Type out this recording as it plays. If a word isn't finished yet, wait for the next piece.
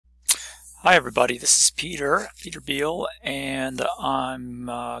Hi everybody, this is Peter Beal, and I'm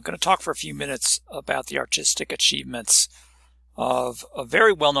going to talk for a few minutes about the artistic achievements of a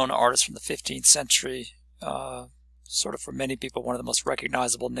very well-known artist from the 15th century, sort of for many people one of the most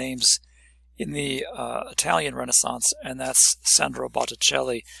recognizable names in the Italian Renaissance, and that's Sandro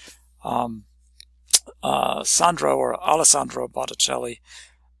Botticelli. Sandro, or Alessandro Botticelli,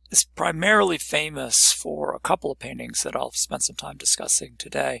 is primarily famous for a couple of paintings that I'll spend some time discussing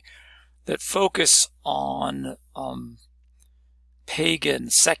today that focus on pagan,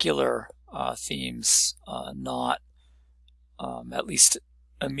 secular themes, not at least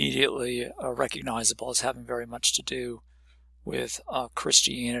immediately recognizable as having very much to do with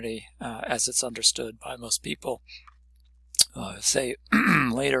Christianity as it's understood by most people, say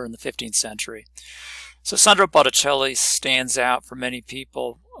later in the 15th century. So Sandro Botticelli stands out for many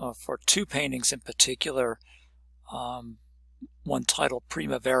people for two paintings in particular. One titled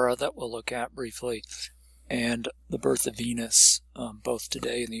Primavera that we'll look at briefly, and The Birth of Venus, both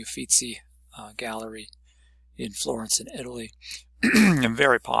today in the Uffizi Gallery in Florence in Italy, and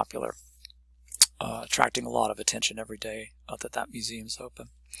very popular, attracting a lot of attention every day that museum's open.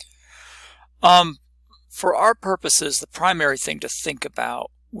 For our purposes, the primary thing to think about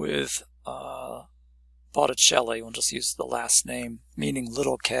with Botticelli, we'll just use the last name, meaning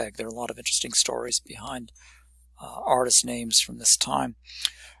little keg. There are a lot of interesting stories behind artist names from this time.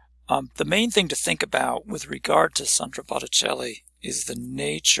 The main thing to think about with regard to Sandro Botticelli is the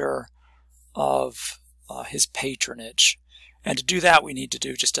nature of his patronage. And to do that, we need to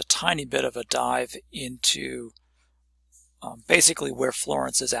do just a tiny bit of a dive into basically where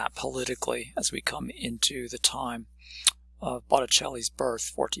Florence is at politically as we come into the time of Botticelli's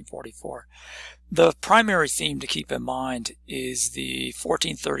birth, 1444. The primary theme to keep in mind is the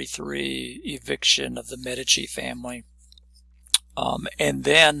 1433 eviction of the Medici family, and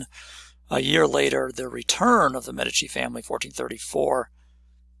then a year later the return of the Medici family, 1434,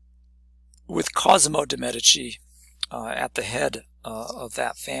 with Cosimo de' Medici at the head of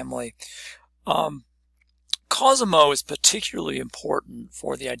that family. Cosimo is particularly important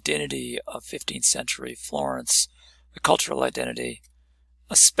for the identity of 15th century Florence, the cultural identity,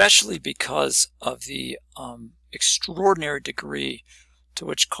 especially because of the extraordinary degree to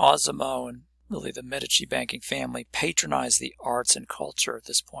which Cosimo and really the Medici banking family patronized the arts and culture at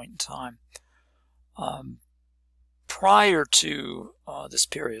this point in time. Prior to this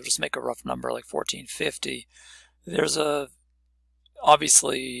period, just make a rough number like 1450, there's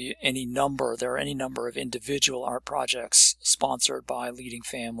obviously there are any number of individual art projects sponsored by leading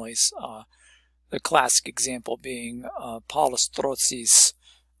families. The classic example being Paolo Strozzi's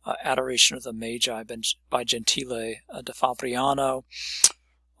Adoration of the Magi by Gentile da Fabriano,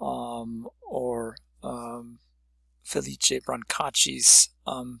 or Felice Brancacci's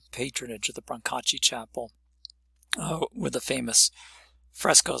patronage of the Brancacci Chapel, with the famous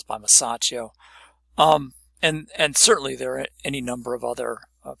frescoes by Masaccio. And certainly there are any number of other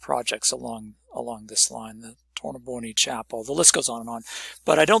projects along this line, the Tornabuoni Chapel, the list goes on and on.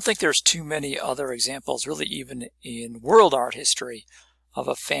 But I don't think there's too many other examples, really even in world art history, of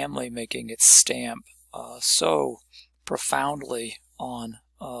a family making its stamp so profoundly on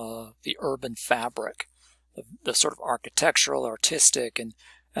the urban fabric, the sort of architectural, artistic, and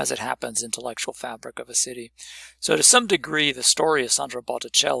as it happens, intellectual fabric of a city. So to some degree, the story of Sandro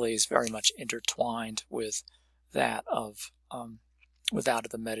Botticelli is very much intertwined with that of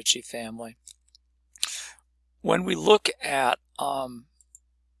the Medici family. When we look at the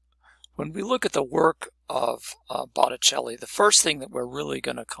work of Botticelli, the first thing that we're really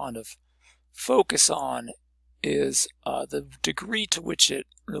going to kind of focus on is the degree to which it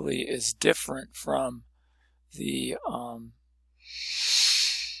really is different from the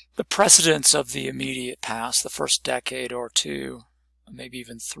precedents of the immediate past, the first decade or two, maybe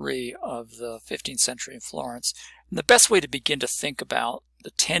even three of the 15th century in Florence. And the best way to begin to think about the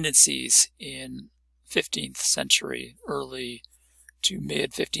tendencies in 15th century, early to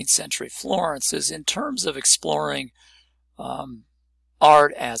mid 15th century Florence is in terms of exploring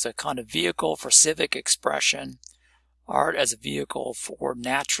art as a kind of vehicle for civic expression, art as a vehicle for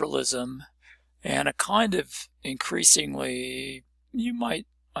naturalism, and a kind of increasingly, you might,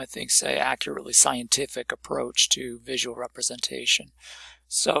 I think, say accurately scientific approach to visual representation.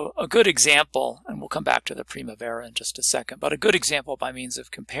 So a good example, and we'll come back to the Primavera in just a second, but a good example by means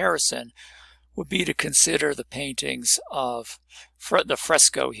of comparison would be to consider the paintings of the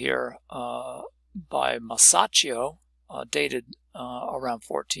fresco here by Masaccio, dated around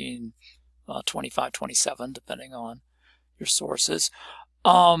 1425-27, depending on your sources,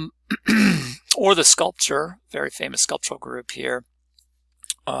 or the sculpture, very famous sculptural group here,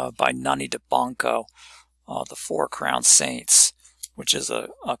 by Nanni de Banco, the Four Crowned Saints, which is a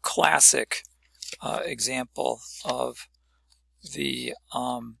classic example of the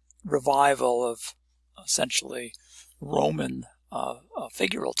revival of essentially Roman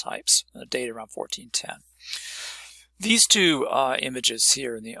figural types, dated around 1410. These two images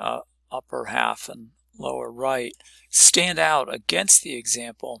here in the upper half and lower right stand out against the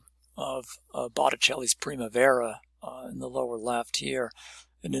example of Botticelli's Primavera in the lower left here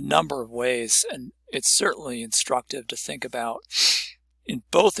in a number of ways, and it's certainly instructive to think about in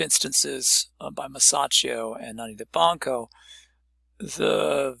both instances by Masaccio and Nanni de Banco.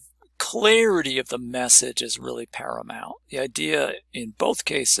 The clarity of the message is really paramount. The idea in both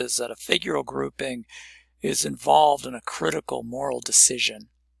cases that a figural grouping is involved in a critical moral decision.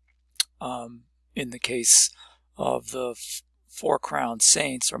 In the case of the Four Crowned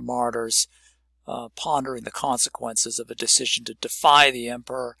Saints or martyrs, pondering the consequences of a decision to defy the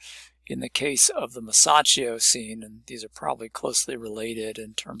emperor. In the case of the Masaccio scene, and these are probably closely related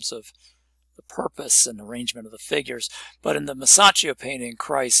in terms of the purpose and arrangement of the figures, but in the Masaccio painting,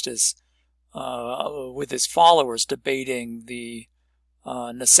 Christ is with his followers debating the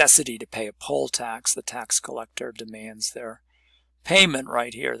necessity to pay a poll tax. The tax collector demands their payment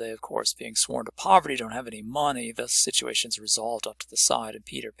right here. They, of course, being sworn to poverty, don't have any money. The situation's resolved up to the side, and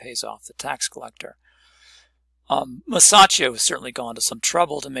Peter pays off the tax collector. Masaccio has certainly gone to some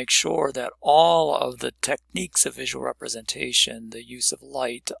trouble to make sure that all of the techniques of visual representation, the use of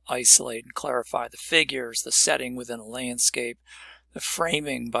light to isolate and clarify the figures, the setting within a landscape, the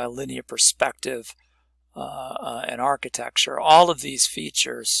framing by linear perspective and architecture, all of these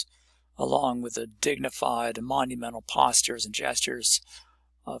features, along with the dignified and monumental postures and gestures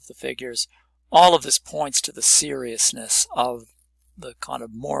of the figures, all of this points to the seriousness of the kind of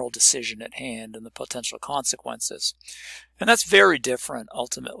moral decision at hand and the potential consequences. And that's very different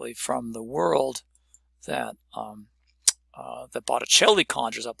ultimately from the world that that Botticelli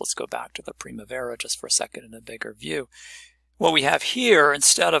conjures up. Let's go back to the Primavera just for a second in a bigger view. What we have here,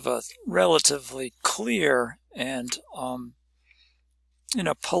 instead of a relatively clear and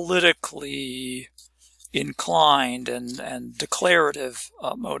politically inclined and declarative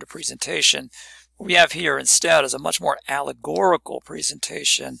mode of presentation, what we have here instead is a much more allegorical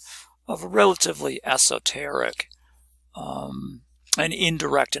presentation of a relatively esoteric and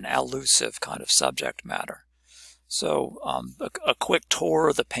indirect and elusive kind of subject matter. So a quick tour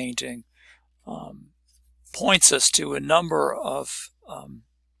of the painting points us to a number of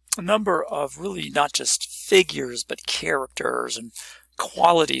really not just figures but characters and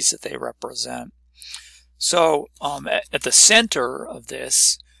qualities that they represent. So at the center of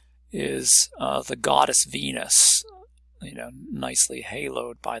this is the goddess Venus, nicely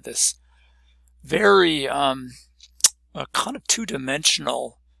haloed by this very kind of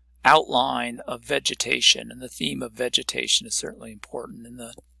two-dimensional outline of vegetation, and the theme of vegetation is certainly important in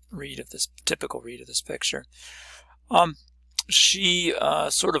the typical read of this picture. She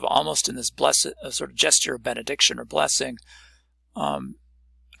sort of almost in this blessed sort of gesture of benediction or blessing,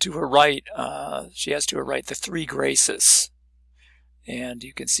 to her right, she has to her right the three graces. And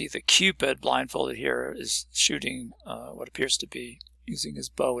you can see the Cupid, blindfolded here, is shooting what appears to be using his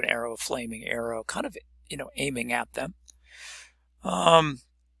bow and arrow, a flaming arrow, kind of, aiming at them.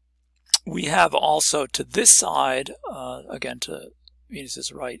 We have also to this side, again to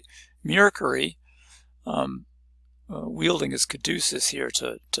Venus's right, Mercury, wielding his caduceus here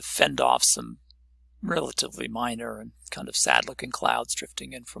to fend off some relatively minor and kind of sad-looking clouds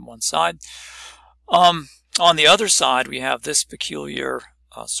drifting in from one side. On the other side, we have this peculiar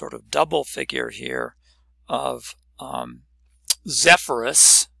sort of double figure here of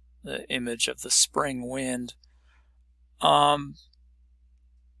Zephyrus, the image of the spring wind,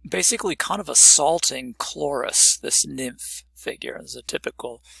 basically kind of assaulting Chloris, this nymph figure. This is a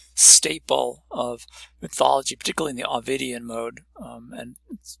typical staple of mythology, particularly in the Ovidian mode, and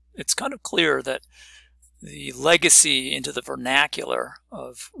it's kind of clear that the legacy into the vernacular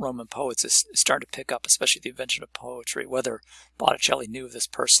of Roman poets is starting to pick up, especially the invention of poetry. Whether Botticelli knew of this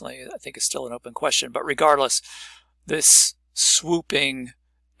personally, I think is still an open question. But regardless, this swooping,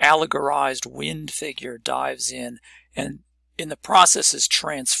 allegorized wind figure dives in, and in the process is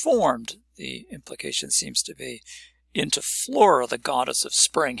transformed, the implication seems to be, into Flora, the goddess of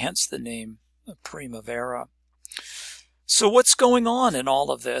spring, hence the name Primavera. So what's going on in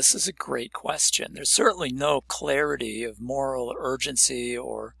all of this is a great question. There's certainly no clarity of moral urgency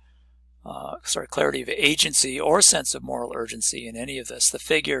or, clarity of agency or sense of moral urgency in any of this. The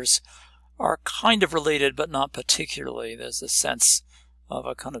figures are kind of related, but not particularly. There's a sense of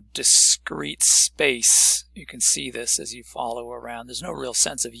a kind of discrete space. You can see this as you follow around. There's no real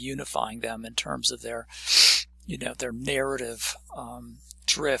sense of unifying them in terms of their, their narrative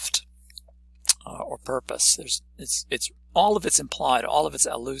drift or purpose. It's all of it's implied, all of it's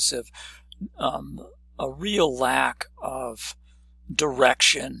elusive. A real lack of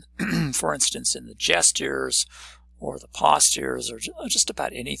direction, for instance, in the gestures or the postures or just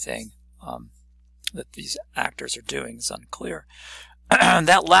about anything that these actors are doing is unclear.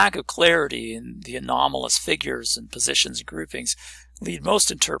 That lack of clarity in the anomalous figures and positions and groupings lead most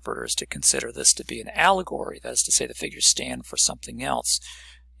interpreters to consider this to be an allegory, that is to say the figures stand for something else,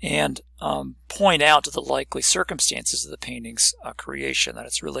 and point out to the likely circumstances of the painting's creation, that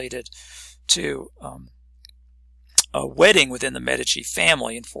it's related to a wedding within the Medici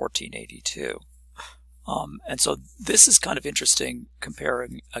family in 1482. And so this is kind of interesting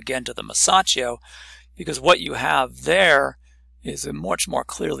comparing again to the Masaccio, because what you have there is a much more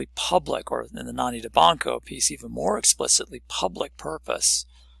clearly public, or in the Nanni di Banco piece, even more explicitly public purpose,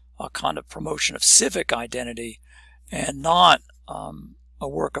 a kind of promotion of civic identity, and not a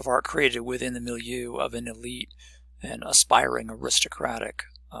work of art created within the milieu of an elite and aspiring aristocratic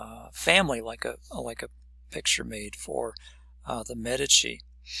family, like a picture made for the Medici.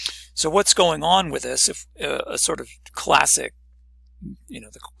 So what's going on with this? If a sort of classic,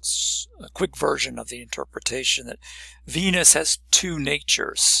 a quick version of the interpretation that Venus has two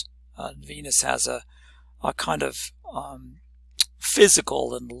natures. Venus has a kind of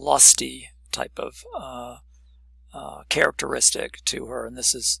physical and lusty type of characteristic to her, and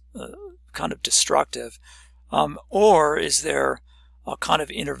this is kind of destructive. Or is there a kind of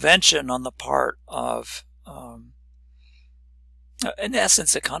intervention on the part of, in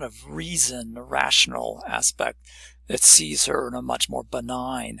essence, a kind of reason, a rational aspect that sees her in a much more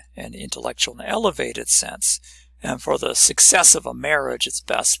benign and intellectual and elevated sense? And for the success of a marriage, it's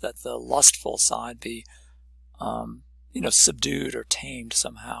best that the lustful side be, subdued or tamed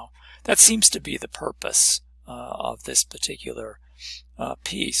somehow. That seems to be the purpose of this particular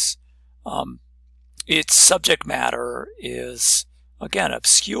piece. Its subject matter is, again,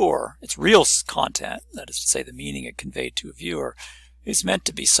 obscure. Its real content, that is to say the meaning it conveyed to a viewer, is meant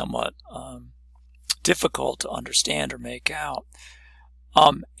to be somewhat difficult to understand or make out.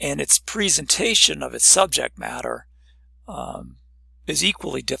 And its presentation of its subject matter is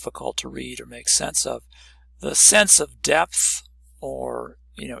equally difficult to read or make sense of. The sense of depth or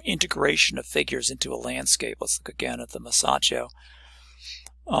integration of figures into a landscape, let's look again at the Masaccio,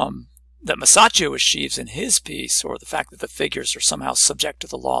 that Masaccio achieves in his piece, or the fact that the figures are somehow subject to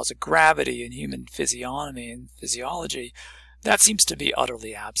the laws of gravity and human physiognomy and physiology, that seems to be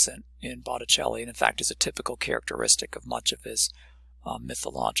utterly absent in Botticelli, and in fact is a typical characteristic of much of his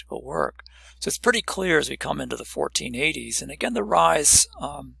mythological work. So it's pretty clear as we come into the 1480s, and again the rise,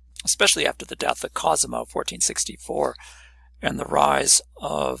 especially after the death of Cosimo, 1464, and the rise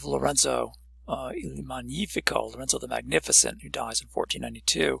of Lorenzo il Magnifico, Lorenzo the Magnificent, who dies in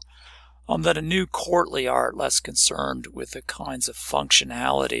 1492, that a new courtly art, less concerned with the kinds of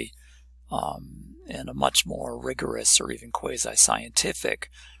functionality and a much more rigorous or even quasi-scientific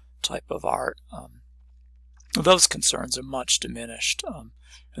type of art, those concerns are much diminished.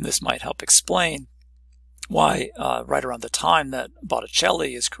 And this might help explain why right around the time that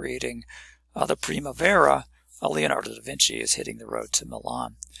Botticelli is creating the Primavera, Leonardo da Vinci is hitting the road to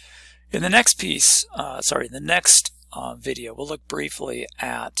Milan. In the next piece, the next video, we'll look briefly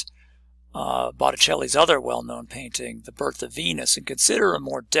at Botticelli's other well-known painting, The Birth of Venus, and consider in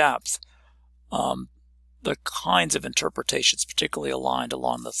more depth the kinds of interpretations particularly aligned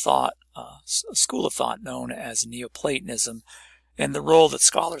along the thought, school of thought known as Neoplatonism, and the role that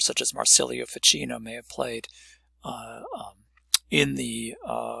scholars such as Marsilio Ficino may have played in the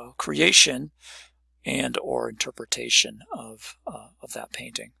creation and or interpretation of that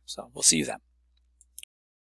painting. So we'll see you then.